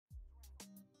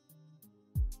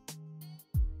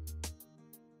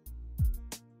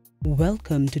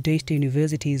Welcome to Daystar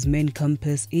University's main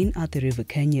campus in Athi River,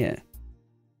 Kenya.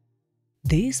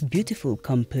 This beautiful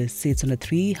campus sits on a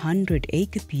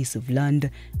 300-acre piece of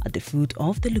land at the foot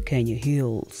of the Lukenya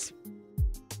Hills.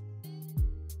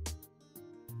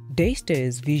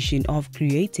 Daystar's vision of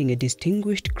creating a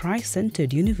distinguished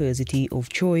Christ-centered university of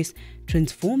choice,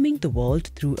 transforming the world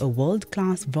through a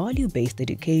world-class value-based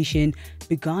education,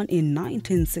 began in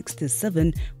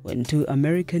 1967 when two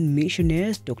American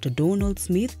missionaries, Dr. Donald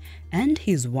Smith and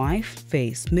his wife,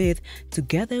 Faye Smith,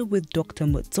 together with Dr.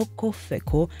 Motsoko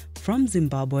Feko from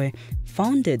Zimbabwe,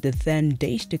 founded the then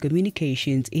Daystar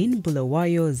Communications in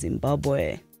Bulawayo,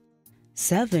 Zimbabwe.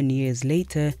 7 years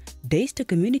later, Daystar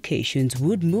Communications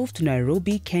would move to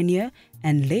Nairobi, Kenya,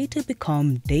 and later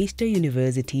become Daystar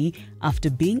University after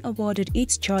being awarded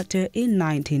its charter in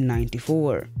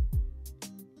 1994.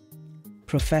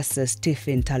 Professor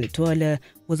Stephen Talitwala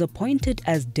was appointed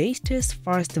as Daystar's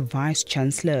first Vice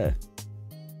Chancellor.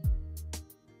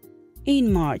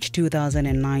 In March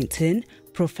 2019,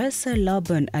 Professor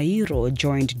Laban Ayiro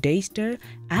joined Daystar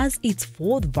as its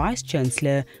fourth Vice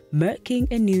Chancellor, marking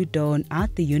a new dawn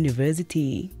at the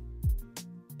university.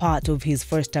 Part of his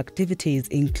first activities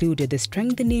included the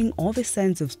strengthening of a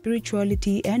sense of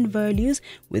spirituality and values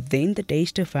within the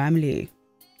Daystar family.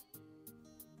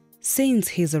 Since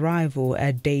his arrival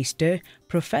at Daystar,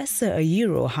 Professor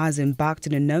Ayiro has embarked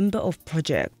on a number of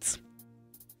projects.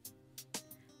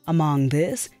 Among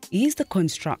this is the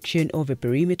construction of a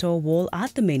perimeter wall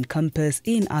at the main campus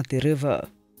in Athi River.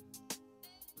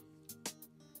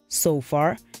 So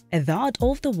far, a third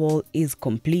of the wall is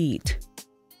complete.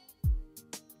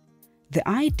 The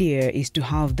idea is to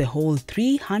have the whole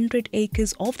 300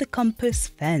 acres of the campus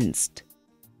fenced.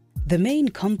 The main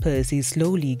campus is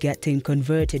slowly getting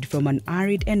converted from an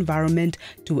arid environment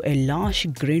to a lush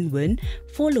green one,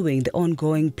 following the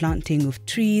ongoing planting of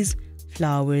trees,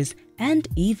 flowers, and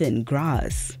even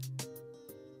grass.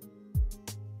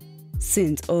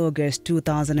 Since August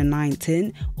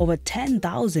 2019, over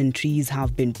 10,000 trees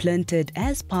have been planted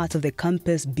as part of the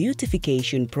campus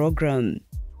beautification program.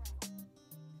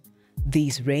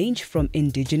 These range from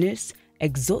indigenous,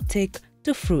 exotic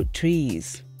to fruit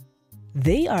trees.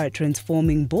 They are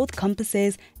transforming both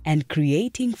campuses and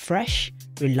creating fresh,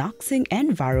 relaxing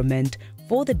environment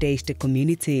for the Daystar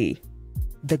community.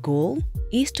 The goal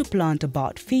is to plant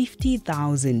about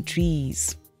 50,000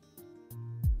 trees.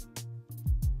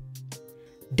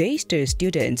 Daystar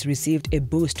students received a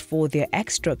boost for their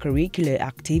extracurricular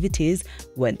activities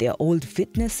when their old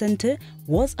fitness center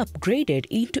was upgraded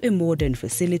into a modern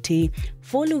facility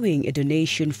following a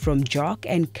donation from Jock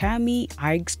and Kami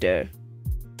Eichster.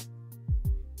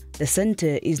 The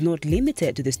center is not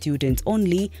limited to the students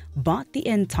only, but the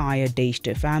entire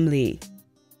Daystar family.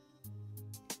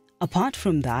 Apart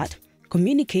from that,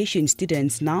 communication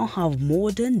students now have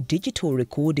modern digital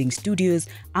recording studios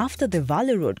after the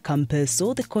Valley Road campus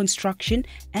saw the construction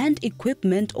and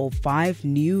equipment of 5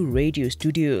 new radio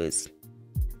studios.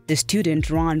 The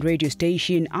student-run radio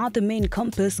station at the main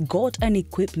campus got an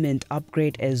equipment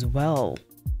upgrade as well.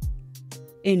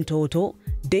 In total,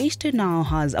 Daystar now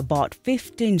has about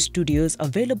 15 studios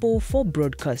available for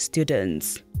broadcast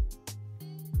students.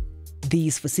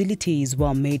 These facilities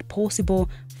were made possible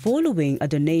following a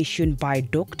donation by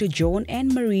Dr. John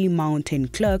and Marie Mountain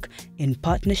Clark in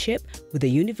partnership with the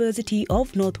University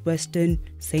of Northwestern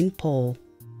St. Paul.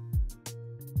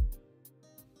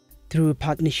 Through a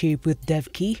partnership with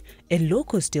DevKey, a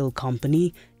local steel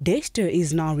company, Daystar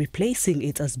is now replacing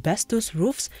its asbestos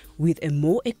roofs with a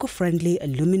more eco-friendly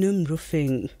aluminum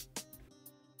roofing.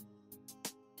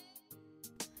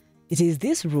 It is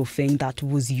this roofing that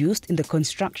was used in the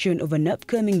construction of an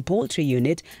upcoming poultry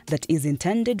unit that is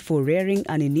intended for rearing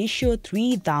an initial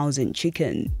 3,000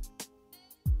 chicken.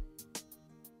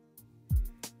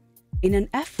 In an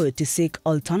effort to seek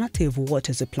alternative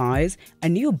water supplies, a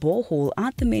new borehole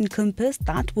at the main campus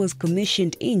that was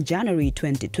commissioned in January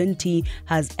 2020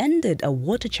 has ended a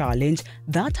water challenge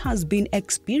that has been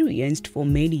experienced for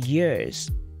many years.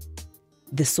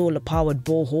 The solar-powered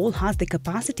borehole has the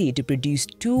capacity to produce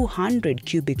 200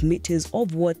 cubic meters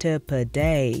of water per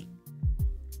day.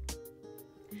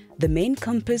 The main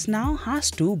campus now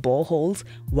has 2 boreholes,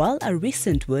 while a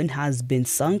recent one has been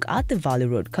sunk at the Valley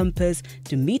Road campus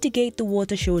to mitigate the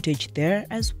water shortage there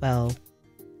as well.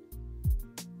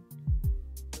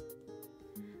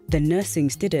 The nursing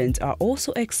students are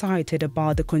also excited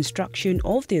about the construction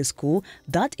of their school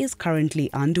that is currently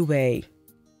underway.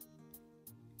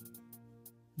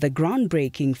 The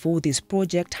groundbreaking for this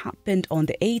project happened on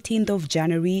the 18th of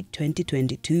January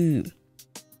 2022.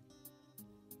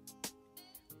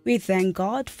 We thank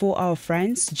God for our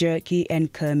friends Jerky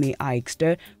and Kermi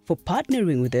Eichster for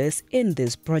partnering with us in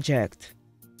this project.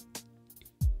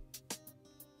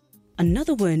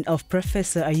 Another one of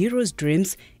Professor Ayiro's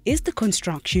dreams is the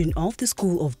construction of the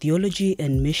School of Theology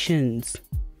and Missions.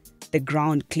 The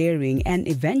ground clearing and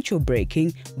eventual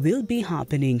breaking will be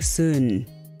happening soon.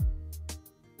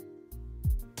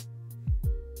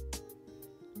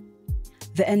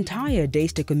 The entire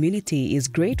Daystar community is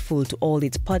grateful to all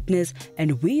its partners,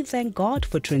 and we thank God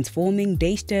for transforming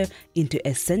Daystar into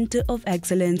a center of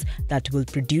excellence that will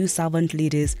produce servant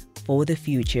leaders for the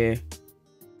future.